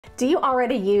Do you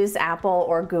already use Apple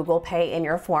or Google Pay in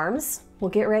your forms? Well,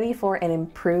 get ready for an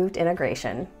improved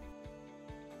integration.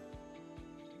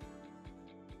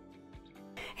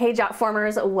 Hey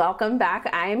Jotformers, welcome back.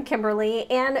 I'm Kimberly,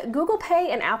 and Google Pay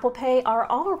and Apple Pay are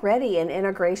already an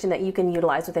integration that you can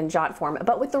utilize within Jotform,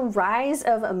 but with the rise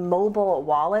of mobile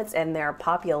wallets and their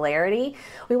popularity,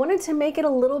 we wanted to make it a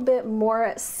little bit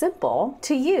more simple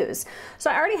to use. So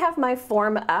I already have my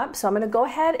form up, so I'm going to go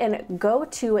ahead and go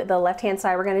to the left-hand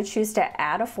side. We're going to choose to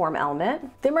add a form element.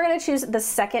 Then we're going to choose the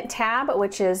second tab,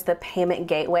 which is the payment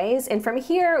gateways, and from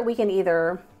here we can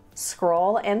either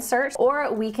scroll and search,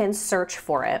 or we can search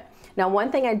for it. Now,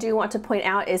 one thing I do want to point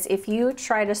out is if you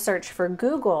try to search for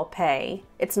Google Pay,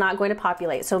 it's not going to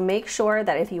populate. So make sure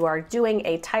that if you are doing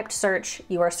a typed search,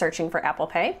 you are searching for Apple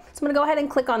Pay. So I'm gonna go ahead and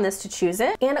click on this to choose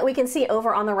it. And we can see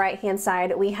over on the right-hand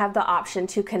side, we have the option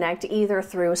to connect either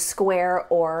through Square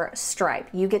or Stripe.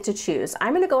 You get to choose.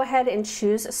 I'm gonna go ahead and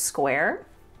choose Square,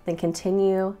 then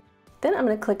continue. Then I'm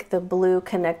gonna click the blue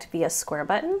Connect via Square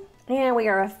button. And we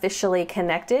are officially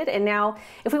connected. And now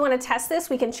if we want to test this,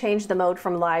 we can change the mode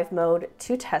from live mode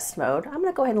to test mode. I'm going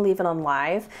to go ahead and leave it on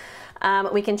live.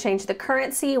 We can change the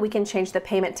currency. We can change the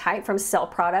payment type from sell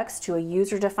products to a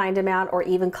user-defined amount, or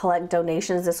even collect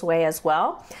donations this way as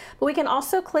well. But we can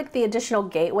also click the additional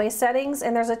gateway settings,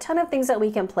 and there's a ton of things that we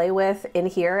can play with in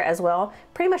here as well.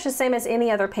 Pretty much the same as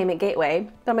any other payment gateway.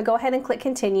 But I'm going to go ahead and click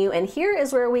continue, and here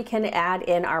is where we can add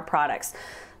in our products.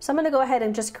 So I'm going to go ahead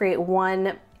and just create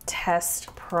one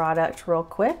test product real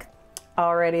quick.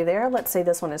 Already there. Let's say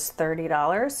this one is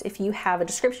 $30. If you have a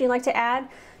description you'd like to add,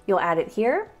 you'll add it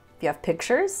here. If you have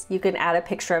pictures, you can add a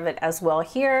picture of it as well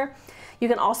here. You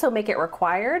can also make it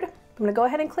required. I'm going to go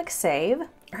ahead and click save. All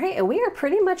right, and we are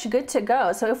pretty much good to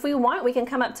go. So if we want, we can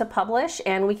come up to publish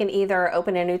and we can either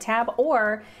open a new tab,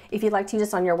 or if you'd like to use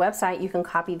this on your website, you can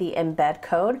copy the embed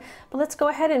code. But let's go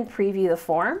ahead and preview the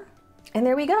form. And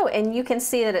there we go. And you can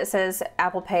see that it says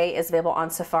Apple Pay is available on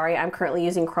Safari. I'm currently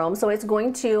using Chrome, so it's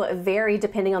going to vary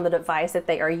depending on the device that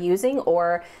they are using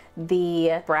or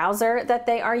the browser that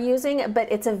they are using.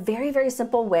 But it's a very, very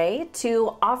simple way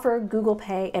to offer Google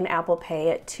Pay and Apple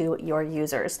Pay to your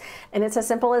users. And it's as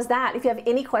simple as that. If you have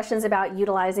any questions about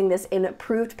utilizing this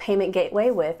improved payment gateway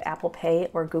with Apple Pay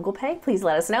or Google Pay, please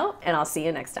let us know, and I'll see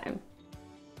you next time.